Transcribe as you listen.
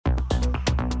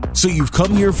So you've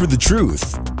come here for the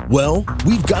truth. Well,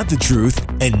 we've got the truth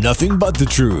and nothing but the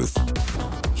truth.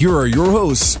 Here are your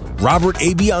hosts, Robert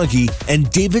A. Bianchi and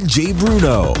David J.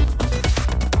 Bruno.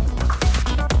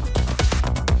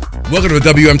 Welcome to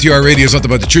WMTR Radio's Nothing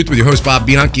But the Truth with your host, Bob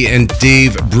Bianchi and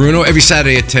Dave Bruno. Every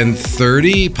Saturday at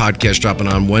 10:30, podcast dropping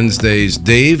on Wednesdays.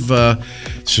 Dave,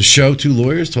 it's a show, two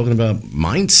lawyers talking about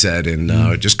mindset,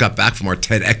 and just got back from our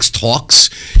TEDx talks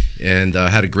and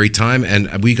had a great time.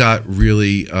 And we got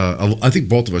really, I think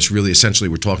both of us really essentially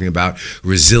were talking about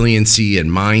resiliency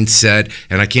and mindset.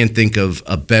 And I can't think of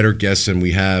a better guest than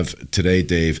we have today,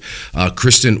 Dave.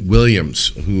 Krystan Williams,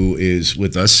 who is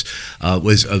with us,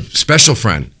 was a special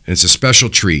friend. And it's a special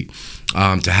treat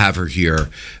to have her here.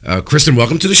 Krystan,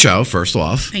 welcome to the show, first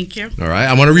off. Thank you. All right.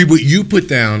 I want to read what you put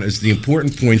down as the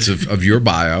important points of your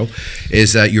bio,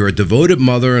 is that you're a devoted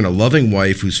mother and a loving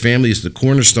wife whose family is the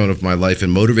cornerstone of my life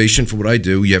and motivation for what I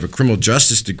do. You have a criminal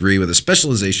justice degree with a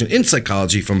specialization in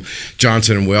psychology from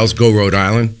Johnson & Wales. Go Rhode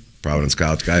Island. Providence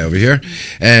College guy over here,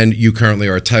 and you currently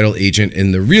are a title agent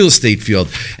in the real estate field.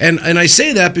 And I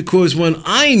say that because when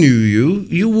I knew you,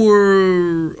 you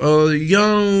were a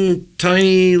young,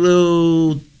 tiny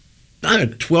little, I don't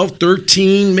know, 12,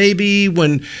 13 maybe,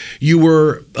 when you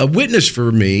were a witness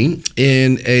for me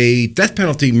in a death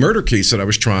penalty murder case that I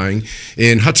was trying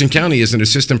in Hudson County as an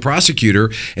assistant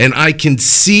prosecutor. And I can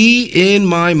see in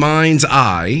my mind's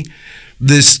eye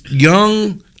this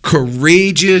young,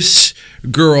 courageous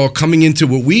girl coming into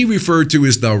what we referred to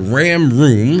as the Ram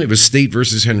room. It was State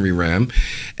versus Henry Ram.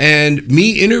 And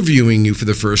me interviewing you for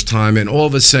the first time, and all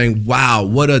of us saying, wow,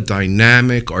 what a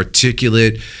dynamic,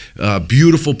 articulate,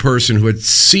 beautiful person who had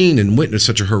seen and witnessed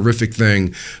such a horrific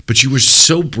thing. But you were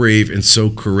so brave and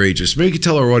so courageous. Maybe you could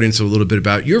tell our audience a little bit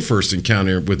about your first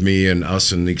encounter with me and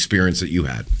us and the experience that you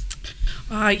had.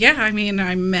 I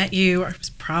met you, I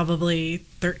was probably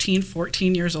 13,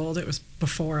 14 years old. It was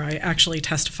before I actually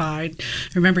testified.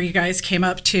 I remember you guys came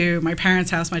up to my parents'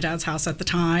 house, my dad's house at the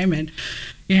time, and,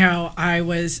 I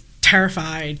was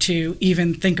terrified to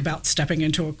even think about stepping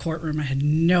into a courtroom. I had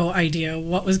no idea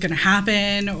what was going to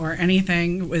happen or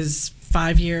anything. It was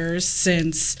 5 years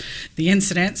since the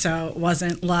incident, so it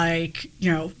wasn't like,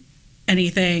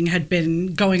 anything had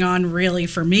been going on really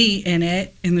for me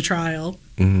in the trial.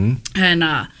 Mm-hmm.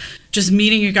 And just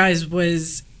meeting you guys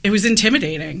was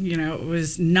intimidating. It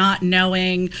was not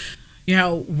knowing,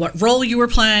 what role you were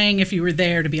playing, if you were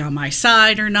there to be on my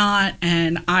side or not.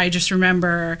 And I just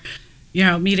remember,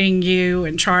 meeting you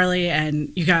and Charlie,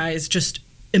 and you guys just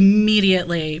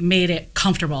immediately made it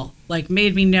comfortable,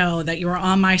 made me know that you were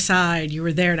on my side, you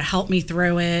were there to help me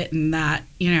through it, and that,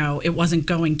 it wasn't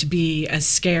going to be as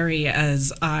scary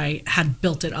as I had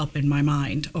built it up in my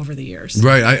mind over the years.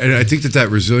 Right. I think that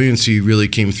resiliency really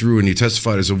came through, and you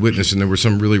testified as a witness, and there were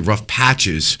some really rough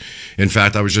patches. In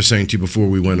fact, I was just saying to you before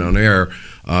we went on air,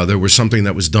 there was something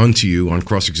that was done to you on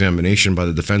cross-examination by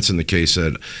the defense in the case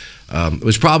that it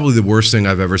was probably the worst thing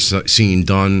I've ever seen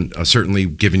done, certainly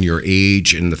given your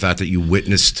age and the fact that you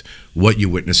witnessed what you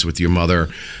witnessed with your mother.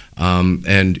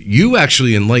 And you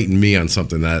actually enlightened me on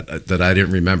something that I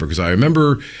didn't remember, because I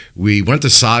remember we went to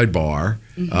sidebar,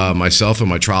 myself and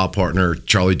my trial partner,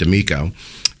 Charlie D'Amico,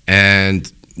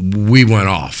 and we went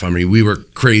off. I mean, we were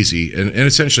crazy. And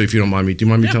essentially, if you don't mind me, do you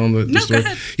mind me telling the story? Go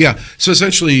ahead. Yeah. So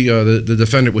essentially, the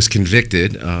defendant was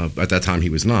convicted, at that time he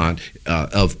was not,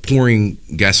 of pouring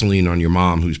gasoline on your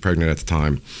mom, who's pregnant at the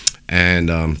time, and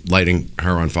lighting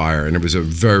her on fire. And it was a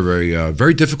very, very,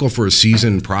 very difficult for a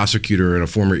seasoned prosecutor and a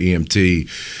former EMT.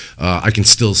 I can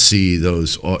still see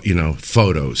those,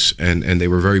 photos, and they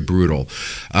were very brutal.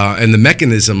 And the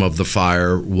mechanism of the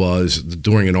fire was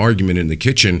during an argument in the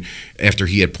kitchen. After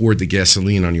he had poured the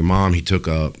gasoline on your mom, he took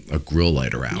a grill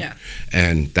lighter out,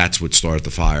 and that's what started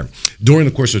the fire. During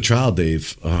the course of the trial,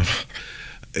 Dave,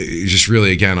 just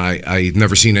really, again, I've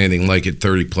never seen anything like it,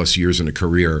 30 plus years in a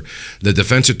career. The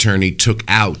defense attorney took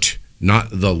out, not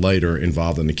the lighter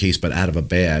involved in the case, but out of a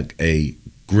bag, a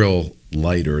grill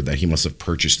lighter that he must have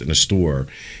purchased in a store.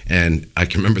 And I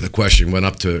can remember the question went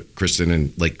up to Krystan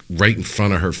and right in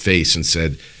front of her face and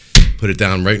said, put it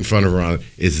down right in front of her,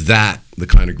 is that the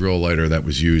kind of grill lighter that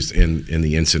was used in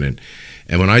the incident?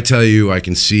 And when I tell you, I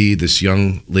can see this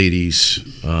young lady's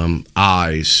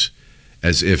eyes,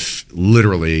 as if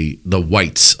literally the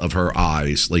whites of her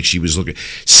eyes, like she was looking,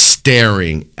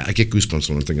 staring. I get goosebumps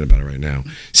when I'm thinking about it right now.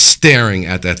 Staring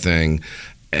at that thing,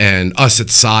 and us at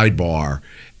sidebar,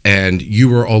 and you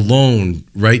were alone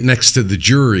right next to the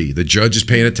jury. The judge is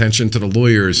paying attention to the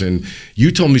lawyers, and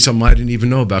you told me something I didn't even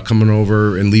know about coming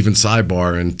over and leaving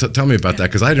sidebar. And tell me about that,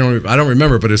 because I don't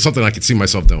remember, but it's something I could see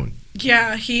myself doing.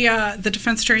 Yeah, the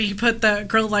defense attorney, he put the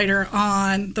grill lighter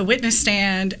on the witness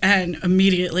stand, and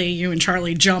immediately you and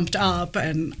Charlie jumped up,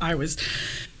 and I was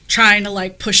trying to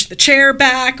like push the chair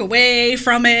back away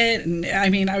from it, and I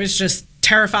mean, I was just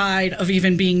terrified of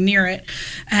even being near it.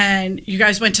 And you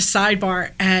guys went to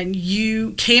sidebar, and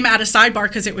you came out of sidebar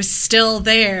because it was still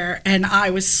there, and I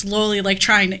was slowly like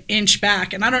trying to inch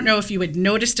back. And I don't know if you had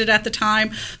noticed it at the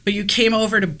time, but you came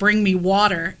over to bring me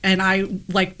water, and I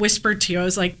like whispered to you, I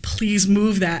was like, please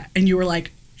move that, and you were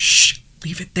like, shh,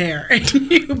 leave it there, and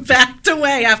you backed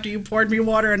away after you poured me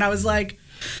water. And I was like,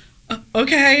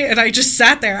 okay, and I just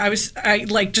sat there. I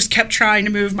like just kept trying to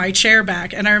move my chair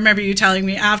back, and I remember you telling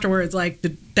me afterwards, like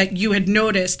that you had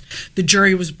noticed the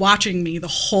jury was watching me the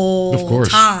whole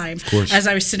time as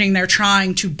I was sitting there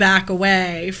trying to back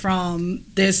away from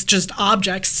this just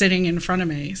object sitting in front of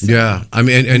me. So. Yeah, I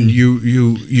mean, and you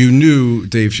knew,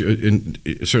 Dave,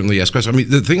 certainly asked questions. I mean,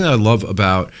 the thing that I love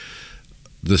about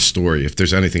the story, if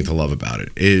there's anything to love about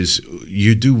it, is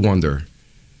you do wonder.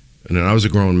 And then I was a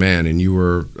grown man and you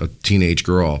were a teenage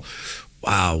girl.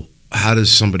 Wow, how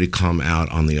does somebody come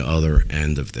out on the other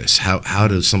end of this? How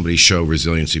does somebody show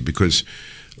resiliency? Because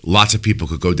lots of people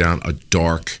could go down a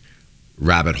dark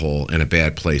rabbit hole in a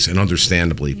bad place, and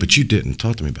understandably, but you didn't.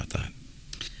 Talk to me about that.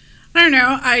 I don't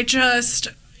know. I just,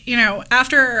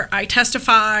 after I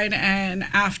testified and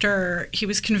after he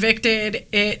was convicted,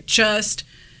 it just,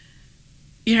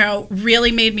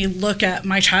 really made me look at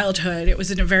my childhood. It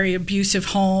was in a very abusive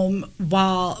home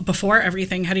before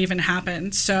everything had even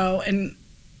happened. So, and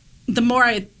the more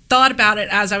I thought about it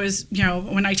as I was,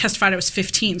 when I testified, I was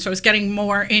 15. So I was getting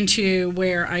more into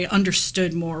where I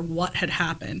understood more what had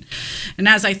happened. And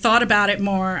as I thought about it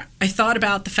more, I thought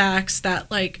about the facts that,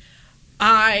 like,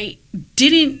 I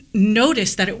didn't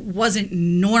notice that it wasn't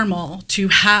normal to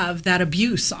have that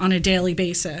abuse on a daily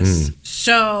basis.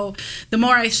 So the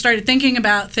more I started thinking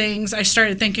about things, I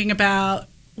started thinking about,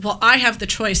 well, I have the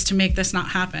choice to make this not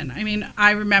happen. I mean,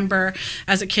 I remember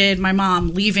as a kid, my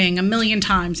mom leaving a million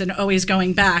times and always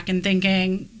going back and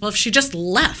thinking, well, if she just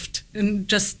left and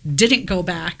just didn't go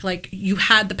back, like, you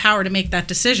had the power to make that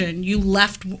decision. You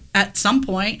left at some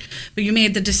point, but you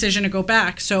made the decision to go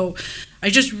back. So I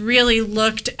just really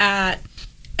looked at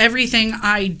everything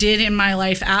I did in my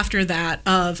life after that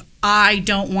of, I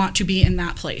don't want to be in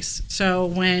that place. So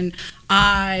when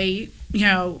I,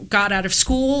 got out of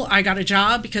school, I got a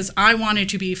job because I wanted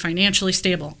to be financially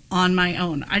stable on my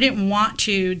own. I didn't want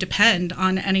to depend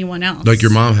on anyone else. Like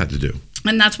your mom had to do.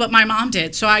 And that's what my mom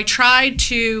did. So I tried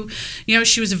to,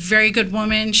 she was a very good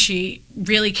woman. She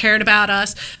really cared about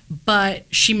us, but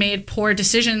she made poor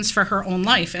decisions for her own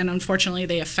life. And unfortunately,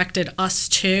 they affected us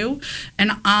too.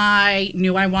 And I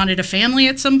knew I wanted a family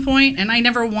at some point, and I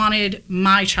never wanted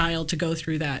my child to go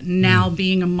through that. Now,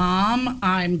 being a mom,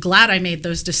 I'm glad I made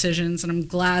those decisions, and I'm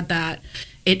glad that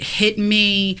it hit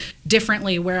me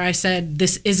differently, where I said,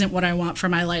 this isn't what I want for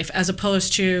my life, as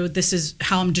opposed to this is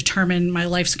how I'm determined my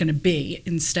life's going to be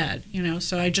instead,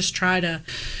 So I just try to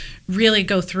really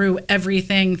go through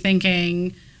everything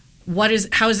thinking,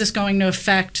 how is this going to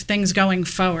affect things going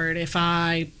forward? If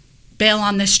I bail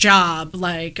on this job,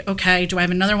 like, okay, do I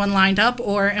have another one lined up,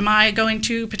 or am I going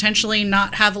to potentially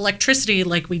not have electricity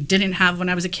like we didn't have when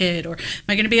I was a kid, or am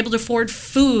I going to be able to afford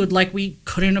food like we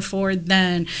couldn't afford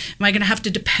then? Am I going to have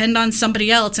to depend on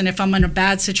somebody else, and if I'm in a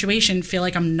bad situation, feel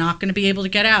like I'm not going to be able to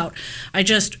get out? I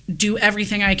just do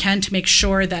everything I can to make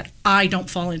sure that I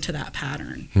don't fall into that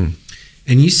pattern.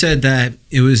 And you said that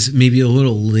it was maybe a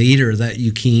little later that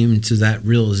you came to that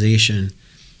realization.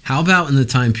 How about in the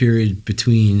time period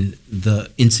between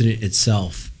the incident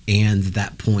itself and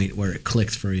that point where it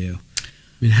clicked for you? I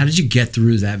mean, how did you get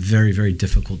through that very, very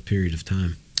difficult period of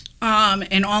time?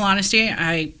 In all honesty,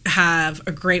 I have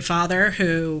a great father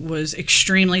who was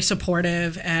extremely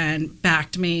supportive and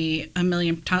backed me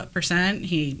 1,000,000%.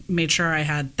 He made sure I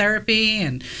had therapy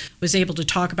and was able to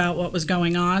talk about what was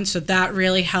going on. So that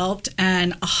really helped.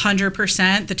 And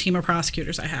 100% the team of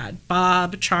prosecutors I had,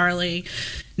 Bob, Charlie,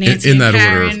 Nancy, in that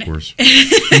Karen. order, of course.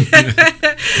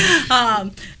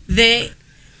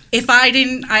 If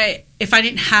I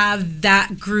didn't have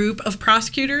that group of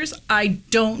prosecutors, I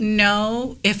don't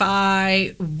know if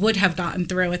I would have gotten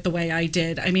through it the way I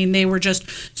did. I mean, they were just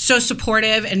so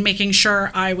supportive and making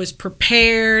sure I was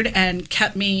prepared and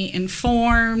kept me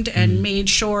informed and made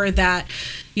sure that,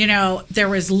 there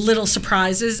was little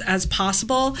surprises as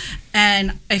possible.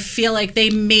 And I feel like they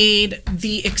made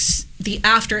the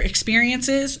after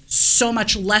experiences so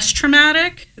much less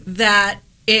traumatic that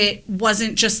it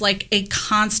wasn't just like a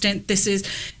constant, this is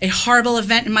a horrible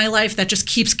event in my life that just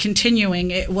keeps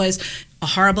continuing. It was a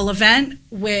horrible event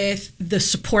with the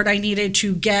support I needed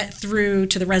to get through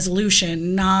to the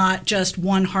resolution, not just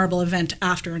one horrible event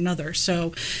after another.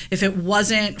 So if it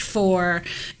wasn't for,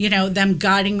 them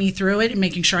guiding me through it and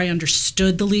making sure I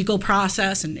understood the legal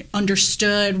process and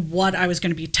understood what I was going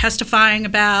to be testifying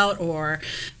about or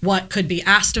what could be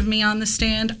asked of me on the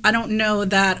stand, I don't know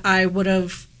that I would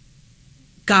have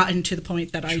gotten to the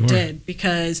point that I did,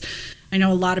 because I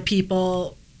know a lot of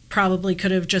people probably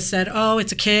could have just said, oh,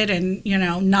 it's a kid, and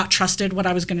not trusted what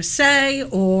I was going to say,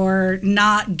 or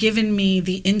not given me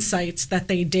the insights that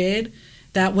they did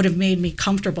that would have made me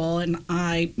comfortable, and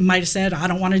I might have said, I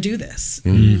don't want to do this.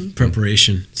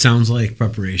 Preparation sounds like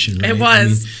preparation, right? It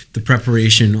was the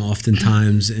preparation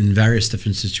oftentimes in various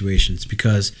different situations,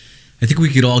 because I think we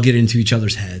could all get into each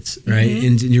other's heads, right?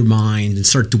 In your mind, and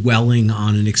start dwelling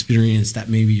on an experience that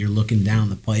maybe you're looking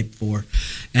down the pipe for,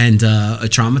 and a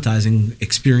traumatizing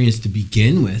experience to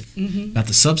begin with about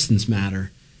the substance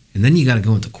matter. And then you got to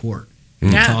go into court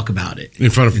and talk about it.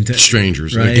 In front of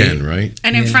strangers, right? Again, right?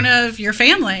 And in front of your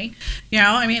family.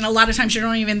 A lot of times you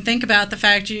don't even think about the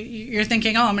fact you're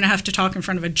thinking, oh, I'm going to have to talk in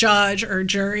front of a judge or a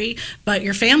jury, but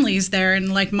your family's there.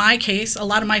 And like my case, a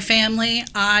lot of my family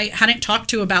I hadn't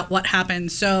talked to about what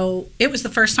happened. So it was the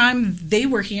first time they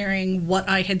were hearing what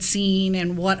I had seen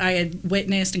and what I had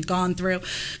witnessed and gone through.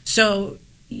 So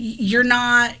you're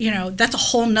not, that's a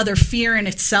whole nother fear in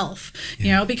itself,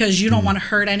 because you don't want to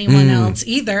hurt anyone else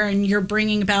either. And you're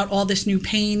bringing about all this new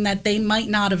pain that they might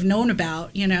not have known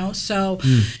about, So,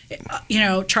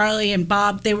 Charlie and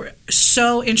Bob, they were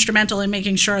so instrumental in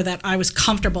making sure that I was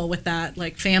comfortable with that,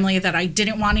 like family, that I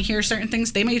didn't want to hear certain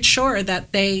things. They made sure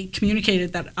that they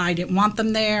communicated that I didn't want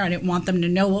them there. I didn't want them to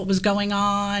know what was going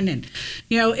on. And,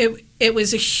 it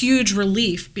was a huge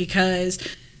relief, because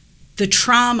the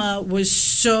trauma was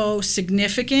so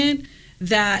significant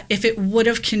that if it would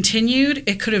have continued,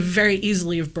 it could have very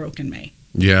easily have broken me.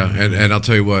 Yeah, and I'll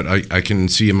tell you what, I can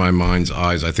see in my mind's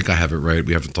eyes, I think I have it right,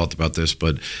 we haven't talked about this,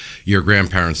 but your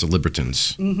grandparents, the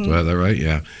Libertons, do I have that right?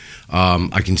 Yeah.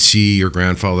 I can see your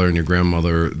grandfather and your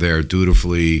grandmother there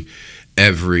dutifully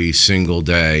every single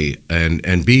day,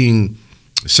 and being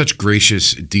such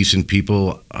gracious, decent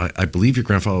people. I believe your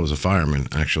grandfather was a fireman,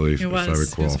 actually, if I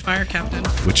recall. He was a fire captain.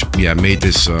 Which, made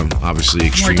this obviously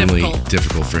extremely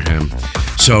difficult for him.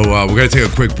 So we're going to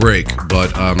take a quick break,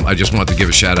 but I just wanted to give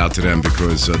a shout out to them,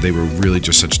 because they were really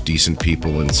just such decent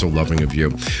people and so loving of you.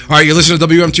 All right, you're listening to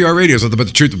WMTR Radio. It's Nothing But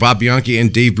the Truth with Bob Bianchi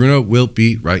and Dave Bruno. We'll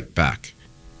be right back.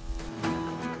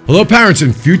 Hello, parents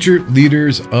and future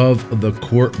leaders of the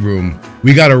courtroom.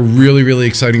 We got a really, really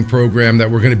exciting program that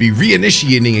we're going to be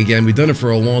reinitiating again. We've done it for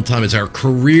a long time. It's our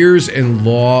Careers in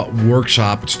Law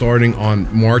Workshop. It's starting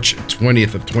on March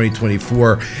 20th of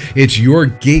 2024. It's your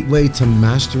gateway to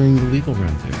mastering the legal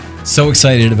roundtable. So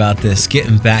excited about this,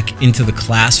 getting back into the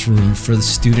classroom for the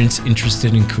students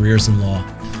interested in careers in law.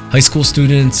 High school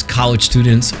students, college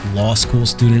students, law school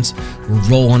students. We're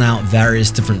rolling out various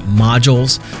different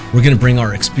modules. We're going to bring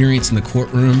our experience in the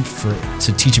courtroom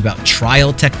to teach about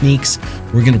trial techniques.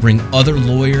 We're going to bring other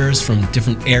lawyers from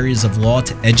different areas of law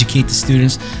to educate the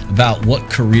students about what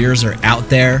careers are out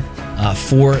there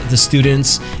for the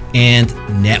students, and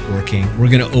networking. We're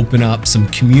going to open up some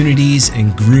communities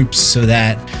and groups so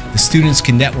that the students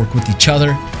can network with each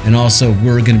other, and also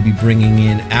we're going to be bringing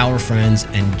in our friends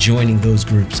and joining those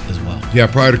groups as well. Yeah,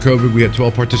 prior to COVID, we had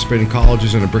 12 participating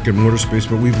colleges in a brick and mortar space,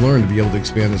 but we've learned to be able to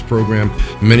expand this program.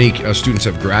 Many students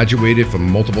have graduated from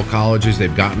multiple colleges.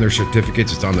 They've gotten their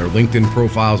certificates. It's on their LinkedIn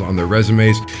profiles, on their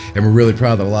resumes, and we're really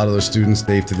proud that a lot of those students,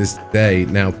 Dave, to this day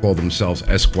now call themselves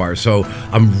Esquire. So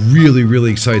I'm really,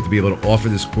 really excited to be able to offer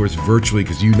this course virtually,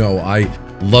 because I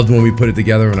loved when we put it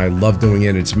together, and I love doing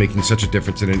it. It's making such a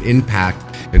difference and an impact,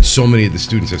 and so many of the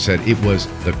students have said it was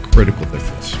the critical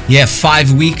difference. Yeah,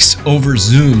 5 weeks over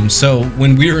Zoom. So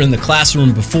when we were in the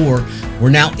classroom before, we're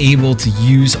now able to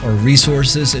use our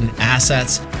resources and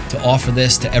assets to offer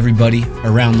this to everybody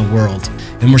around the world.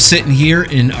 And we're sitting here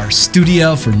in our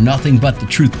studio for Nothing But the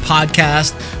Truth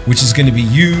podcast, which is going to be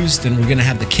used, and we're going to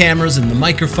have the cameras and the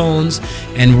microphones,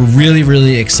 and we're really,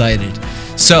 really excited.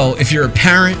 So if you're a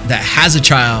parent that has a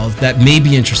child that may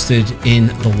be interested in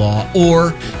the law,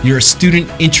 or you're a student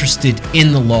interested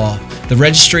in the law, the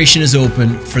registration is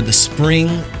open for the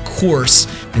spring course,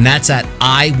 and that's at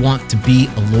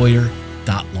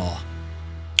iwanttobealawyer.law.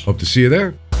 Hope to see you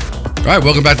there. All right,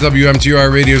 welcome back to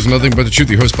WMTR Radio's Nothing But the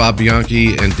Truth. Your host, Bob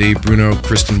Bianchi, and Dave Bruno.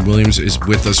 Krystan Williams is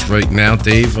with us right now.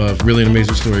 Dave, really an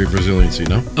amazing story of resiliency,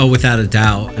 no? Oh, without a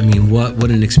doubt. I mean, what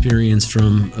an experience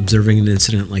from observing an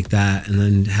incident like that and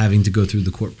then having to go through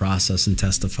the court process and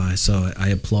testify. So I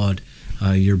applaud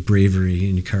your bravery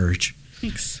and your courage.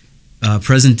 Thanks.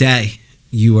 Present day,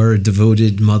 you are a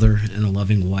devoted mother and a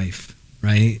loving wife,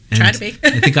 right? And Try to be.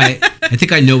 I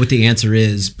think I know what the answer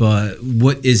is, but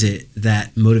what is it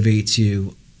that motivates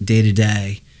you day to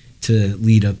day to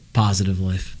lead a positive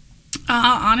life?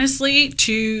 Honestly,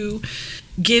 to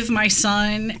give my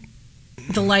son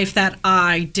the life that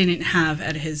I didn't have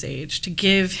at his age, to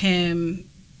give him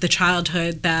the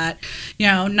childhood that,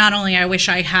 not only I wish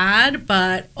I had,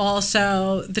 but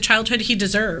also the childhood he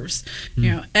deserves.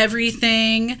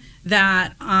 Everything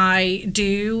that I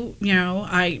do,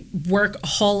 I work a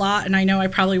whole lot, and I know I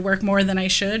probably work more than I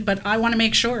should, but I want to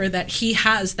make sure that he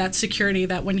has that security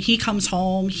that when he comes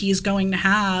home, he's going to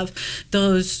have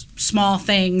those small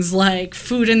things like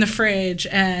food in the fridge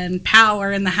and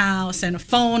power in the house and a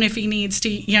phone if he needs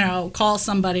to, call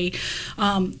somebody.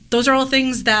 Those are all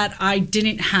things that I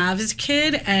didn't have as a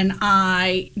kid, and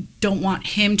I don't want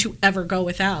him to ever go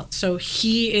without. So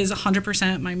he is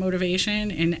 100% my motivation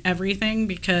in everything,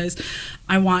 because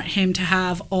I want him to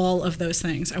have all of those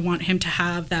things. I want him to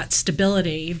have that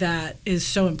stability that is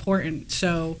so important.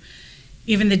 So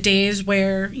even the days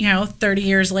where, 30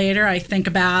 years later, I think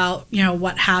about,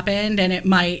 what happened and it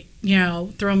might,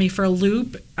 throw me for a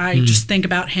loop, I just think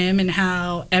about him and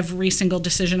how every single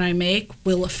decision I make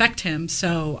will affect him.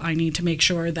 So I need to make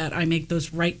sure that I make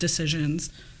those right decisions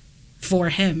for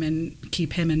him and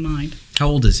keep him in mind. How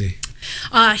old is he?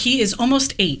 He is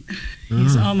almost 8.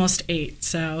 He's almost 8.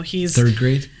 So he's third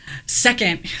grade?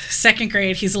 Second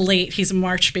grade. He's late. He's a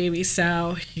March baby,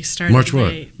 so he started March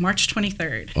late. what? March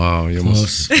 23rd. Oh, you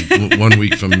almost 1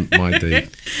 week from my date.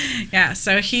 Yeah,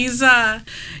 so he's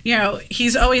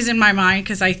he's always in my mind,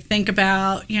 because I think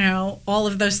about, all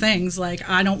of those things. Like,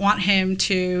 I don't want him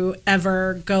to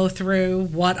ever go through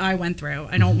what I went through.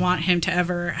 I don't want him to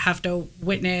ever have to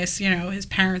witness, his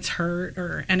parents hurt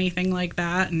or anything like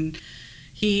that. And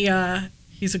he's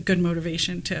a good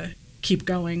motivation to keep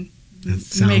going.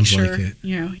 Make sure, like it.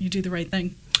 You do the right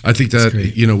thing. I think that,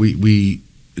 we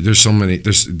there's so many,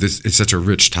 it's such a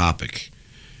rich topic.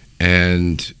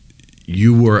 And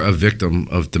you were a victim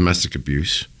of domestic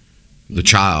abuse, the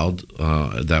child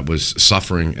that was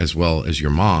suffering as well as your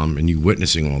mom, and you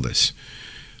witnessing all this.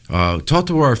 Talk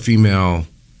to our female,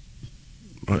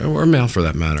 or male for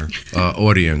that matter,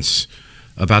 audience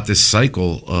about this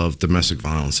cycle of domestic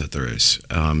violence that there is.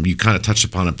 You kind of touched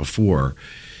upon it before.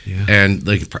 Yeah. And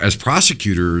like, as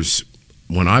prosecutors,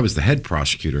 when I was the head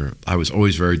prosecutor, I was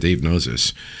always very, Dave knows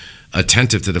this,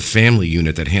 attentive to the family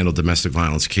unit that handled domestic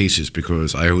violence cases,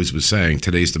 because I always was saying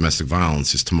today's domestic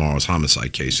violence is tomorrow's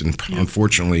homicide case. And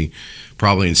unfortunately,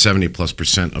 probably in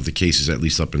 70+% of the cases, at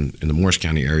least up in the Morris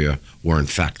County area, were in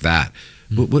fact that.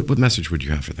 What message would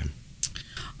you have for them?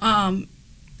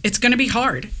 It's going to be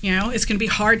hard. It's going to be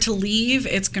hard to leave.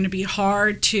 It's going to be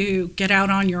hard to get out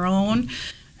on your own.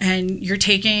 And you're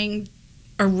taking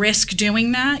a risk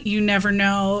doing that. You never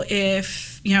know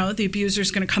if, the abuser is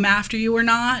going to come after you or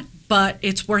not, but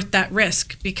it's worth that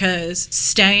risk, because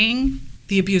staying,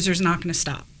 the abuser's not going to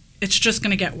stop. It's just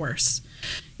going to get worse.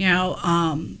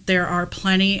 There are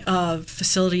plenty of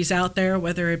facilities out there,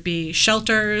 whether it be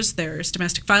shelters, there's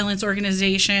domestic violence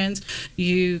organizations.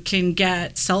 You can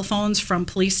get cell phones from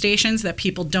police stations that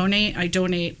people donate. I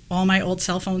donate all my old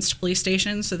cell phones to police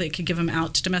stations so they could give them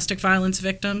out to domestic violence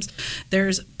victims.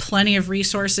 There's plenty of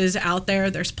resources out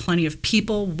there. There's plenty of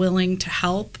people willing to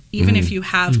help, even if you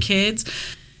have kids.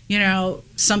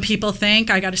 Some people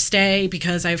think I got to stay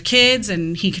because I have kids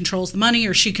and he controls the money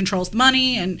or she controls the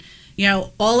money, and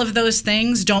all of those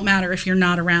things don't matter if you're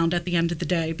not around at the end of the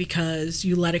day, because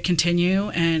you let it continue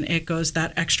and it goes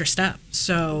that extra step.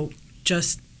 So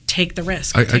just take the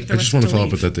risk. I just want to follow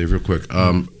up with that, Dave, real quick.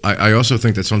 I also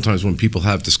think that sometimes when people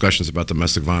have discussions about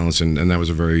domestic violence, and that was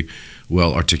a very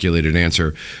well articulated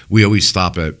answer, we always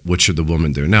stop at what should the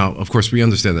woman do. Now, of course, we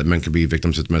understand that men can be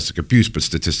victims of domestic abuse, but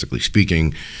statistically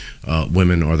speaking,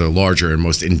 women are the larger and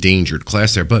most endangered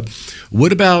class there. But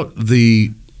what about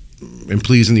and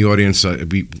please, in the audience,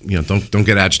 don't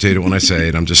get agitated when I say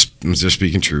it. I'm just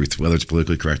speaking truth, whether it's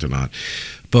politically correct or not.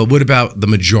 But what about the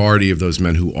majority of those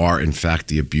men who are, in fact,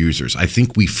 the abusers? I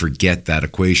think we forget that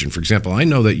equation. For example, I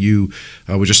know that you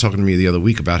were just talking to me the other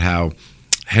week about how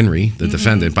Henry, the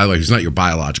defendant, by the way, who's not your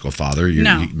biological father, you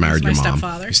married your mom,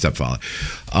 stepfather. Your stepfather,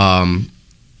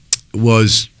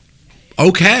 was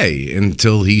okay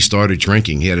until he started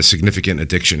drinking. He had a significant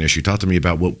addiction issue. Talk to me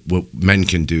about what men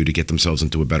can do to get themselves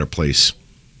into a better place.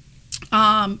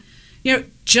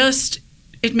 Just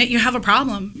admit you have a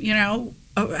problem.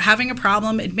 Having a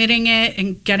problem, admitting it,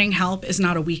 and getting help is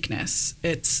not a weakness.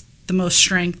 It's the most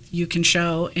strength you can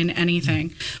show in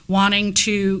anything. Wanting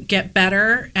to get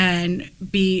better and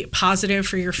be positive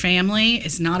for your family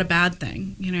is not a bad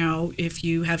thing. If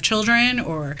you have children,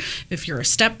 or if you're a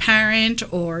step parent,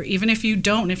 or even if you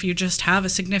don't, if you just have a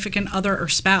significant other or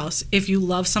spouse, if you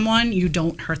love someone, you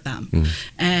don't hurt them.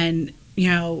 And,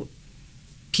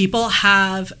 people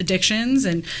have addictions,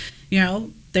 and,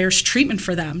 there's treatment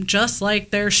for them, just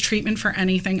like there's treatment for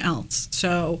anything else.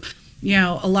 So,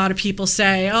 a lot of people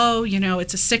say, oh,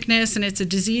 it's a sickness and it's a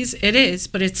disease. It is,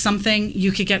 but it's something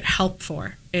you could get help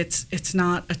for. It's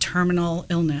not a terminal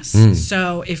illness.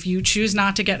 So if you choose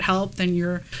not to get help, then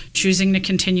you're choosing to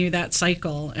continue that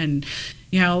cycle. And,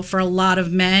 for a lot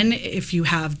of men, if you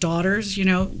have daughters,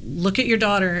 look at your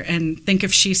daughter and think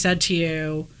if she said to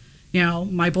you,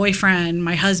 my boyfriend,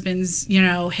 my husband's,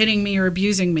 hitting me or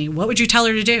abusing me, what would you tell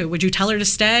her to do? Would you tell her to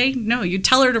stay? No, you'd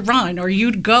tell her to run, or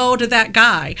you'd go to that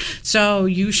guy. So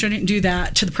you shouldn't do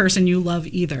that to the person you love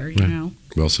either,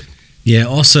 Well said. Yeah,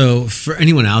 also, for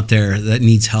anyone out there that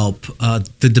needs help,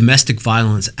 the Domestic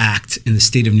Violence Act in the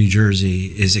state of New Jersey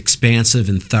is expansive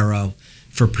and thorough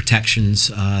for protections.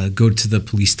 Go to the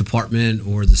police department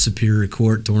or the Superior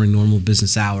Court during normal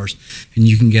business hours, and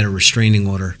you can get a restraining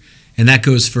order. And that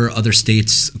goes for other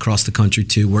states across the country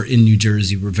too. We're in New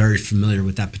Jersey. We're very familiar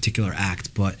with that particular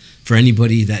act. But for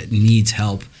anybody that needs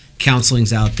help,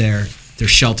 counseling's out there. There's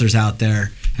shelters out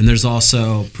there. And there's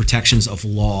also protections of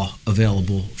law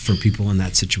available for people in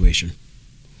that situation.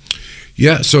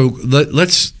 Yeah, so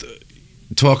let's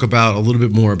talk about a little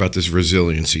bit more about this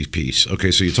resiliency piece.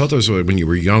 Okay, so you talked to us when you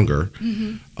were younger.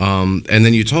 And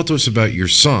then you talked to us about your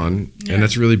son, and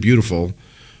that's really beautiful.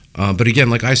 But again,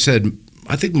 like I said,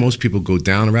 I think most people go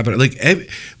down a rabbit.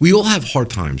 We all have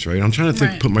hard times, right? I'm trying to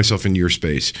think, put myself in your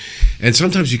space. And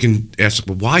sometimes you can ask,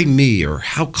 well, why me? Or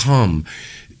how come?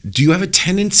 Do you have a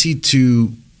tendency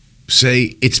to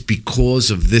say it's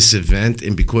because of this event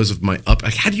and because of my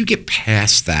how do you get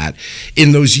past that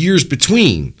in those years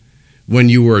between when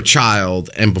you were a child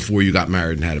and before you got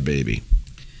married and had a baby?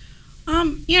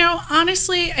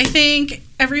 Honestly, I think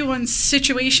everyone's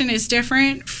situation is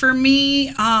different. For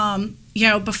me,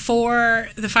 before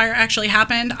the fire actually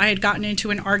happened, I had gotten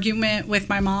into an argument with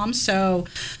my mom. So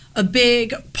a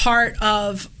big part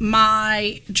of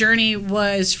my journey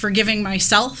was forgiving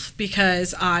myself,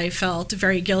 because I felt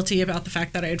very guilty about the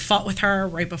fact that I had fought with her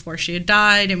right before she had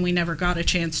died, and we never got a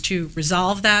chance to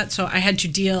resolve that. So I had to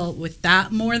deal with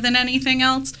that more than anything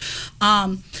else.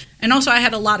 And also I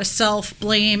had a lot of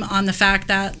self-blame on the fact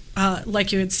that,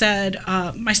 like you had said,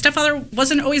 my stepfather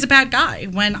wasn't always a bad guy.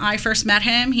 When I first met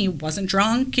him, he wasn't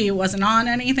drunk, he wasn't on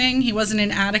anything, he wasn't an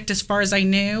addict as far as I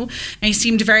knew, and he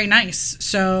seemed very nice.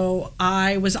 So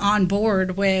I was on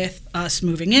board with us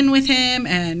moving in with him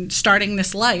and starting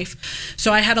this life.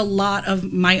 So I had a lot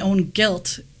of my own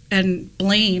guilt and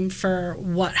blame for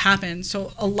what happened.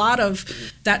 So a lot of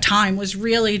that time was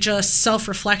really just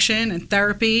self-reflection and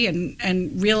therapy,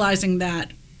 and realizing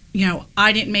that,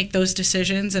 I didn't make those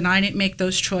decisions and I didn't make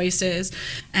those choices.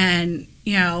 And,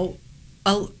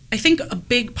 I think a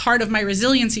big part of my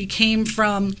resiliency came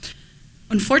from,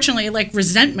 unfortunately,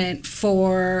 resentment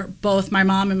for both my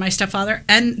mom and my stepfather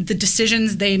and the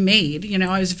decisions they made.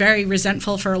 I was very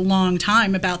resentful for a long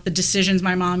time about the decisions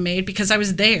my mom made, because I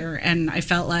was there, and I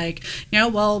felt like,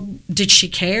 well, did she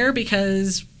care?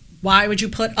 Because why would you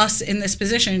put us in this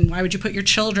position? Why would you put your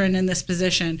children in this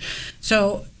position?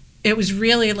 So it was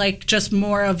really just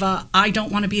more of a, I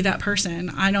don't want to be that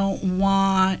person. I don't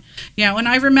want, and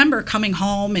I remember coming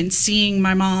home and seeing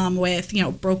my mom with,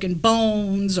 broken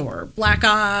bones or black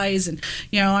eyes. And,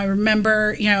 I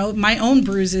remember, my own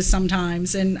bruises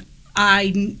sometimes. And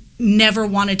I never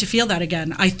wanted to feel that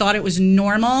again. I thought it was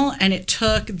normal. And it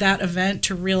took that event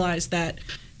to realize that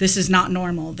this is not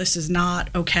normal. This is not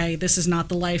okay. This is not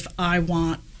the life I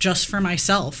want just for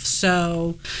myself.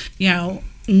 So,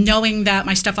 knowing that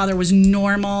my stepfather was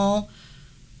normal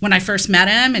when I first met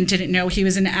him and didn't know he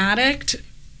was an addict,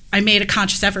 I made a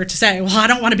conscious effort to say, well, I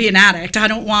don't want to be an addict. I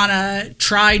don't want to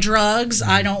try drugs.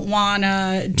 I don't want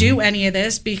to do any of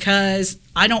this, because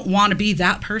I don't want to be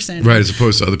that person. Right, as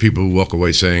opposed to other people who walk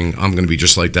away saying, I'm going to be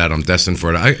just like that. I'm destined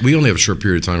for it. We only have a short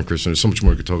period of time, Krystan. There's so much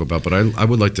more we could talk about, but I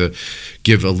would like to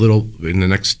give a little, in the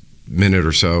next minute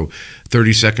or so,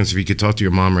 30 seconds, if you could talk to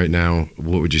your mom right now,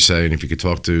 what would you say? And if you could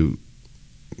talk to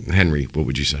Henry, what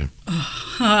would you say?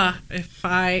 If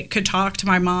I could talk to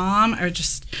my mom, I would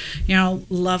just,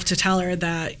 love to tell her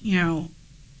that,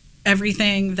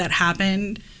 everything that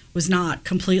happened was not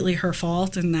completely her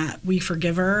fault and that we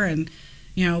forgive her and,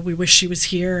 we wish she was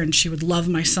here and she would love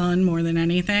my son more than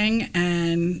anything.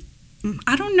 And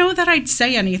I don't know that I'd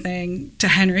say anything to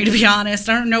Henry, to be honest.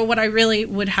 I don't know what I really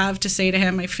would have to say to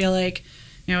him. I feel like,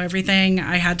 everything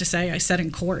I had to say, I said in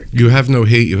court. You have no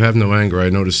hate, you have no anger. I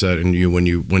noticed that in you when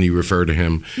you refer to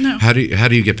him. No. How do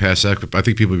you get past that? I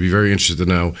think people would be very interested to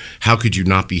know, how could you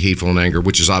not be hateful and anger,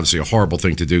 which is obviously a horrible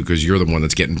thing to do because you're the one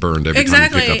that's getting burned every time you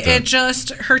pick up that. Exactly. It just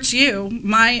hurts you.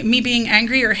 Me being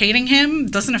angry or hating him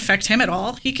doesn't affect him at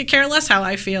all. He could care less how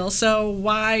I feel. So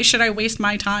why should I waste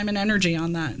my time and energy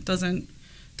on that? It doesn't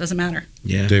matter.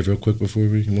 Yeah. Dave, real quick before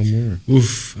we one more.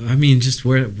 Oof. I mean, just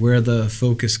where the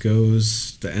focus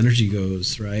goes, the energy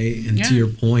goes, right? And to your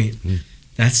point,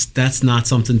 that's not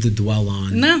something to dwell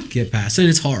on. No. Get past. And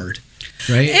it's hard,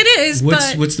 right? It is,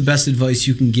 What's the best advice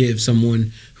you can give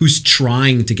someone who's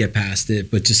trying to get past it,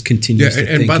 but just continues to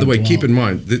think? And by the way, dwell? keep in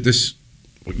mind, this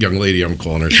young lady, I'm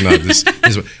calling her, this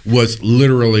was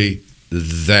literally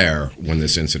there when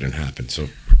this incident happened. So,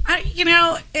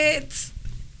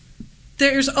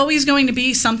 there's always going to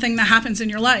be something that happens in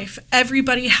your life.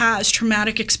 Everybody has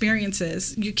traumatic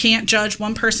experiences. You can't judge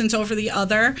one person's over the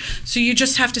other. So you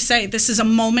just have to say, this is a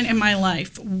moment in my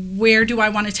life. Where do I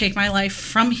want to take my life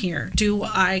from here? Do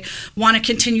I want to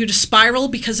continue to spiral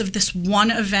because of this one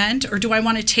event? Or do I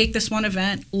want to take this one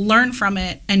event, learn from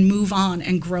it, and move on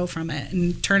and grow from it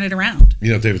and turn it around?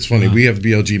 Dave, it's funny. We have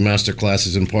BLG master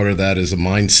classes, and part of that is a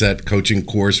mindset coaching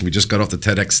course. We just got off the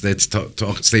TEDx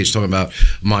stage talking about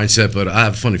mindset, but I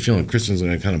have a funny feeling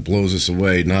Krystan kind of blows us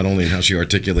away, not only in how she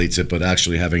articulates it, but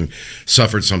actually having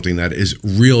suffered something that is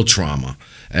real trauma.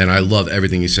 And I love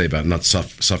everything you say about not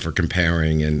suffer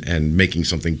comparing and making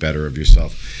something better of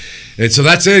yourself. And so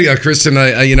that's it, Krystan.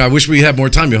 I wish we had more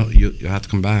time. You'll have to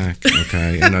come back,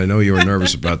 okay? And I know you were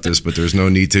nervous about this, but there's no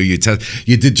need to. You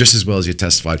did just as well as you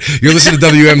testified. You're listening to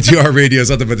WMTR Radio. It's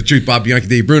Nothing But the Truth. Bob Bianchi,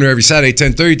 Dave Bruner, every Saturday,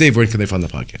 10:30. Dave, where can they find the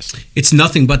podcast? It's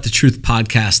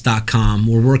nothingbutthetruthpodcast.com.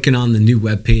 We're working on the new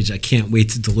webpage. I can't wait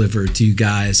to deliver it to you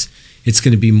guys. It's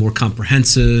going to be more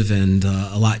comprehensive and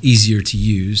a lot easier to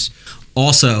use.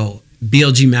 Also,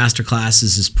 BLG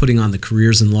Masterclasses is putting on the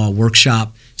Careers in Law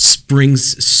Workshop. Spring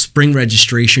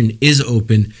registration is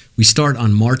open. We start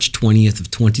on March 20th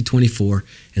of 2024,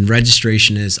 and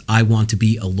registration is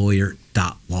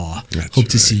iwantobealawyer.law. Hope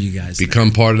to see you guys Become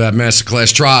there. part of that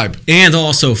masterclass tribe. And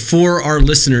also for our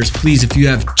listeners, please, if you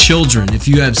have children, if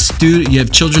you have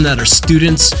children that are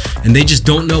students and they just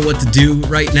don't know what to do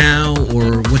right now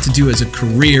or what to do as a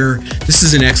career, this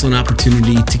is an excellent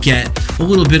opportunity to get a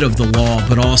little bit of the law,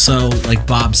 but also, like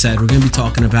Bob said, we're going to be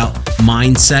talking about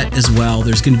mindset as well.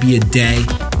 There's going to be a day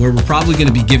where we're probably going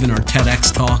to be giving our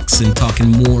TEDx talks and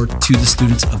talking more to the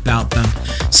students about them.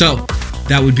 So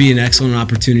that would be an excellent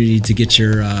opportunity to get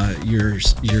your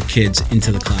kids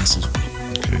into the class as well.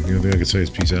 Okay, the only thing I can say is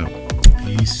peace out.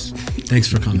 Peace. Thanks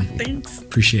for coming. Thanks.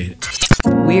 Appreciate it.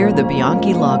 We're the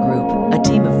Bianchi Law Group, a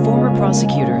team of former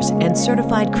prosecutors and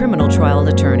certified criminal trial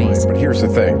attorneys. But here's the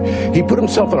thing. He put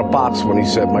himself in a box when he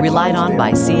said... Relied on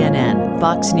by CNN,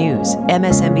 Fox News,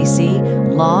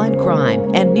 MSNBC, Law and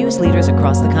Crime, and news leaders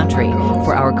across the country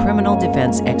for our criminal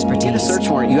defense expertise. In a search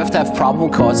warrant, you have to have probable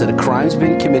cause that a crime's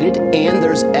been committed and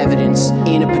there's evidence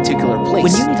in a particular place.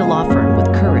 When you need a law firm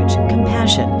with courage,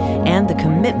 compassion, and the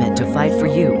commitment to fight for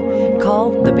you,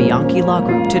 call the Bianchi Law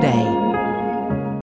Group today.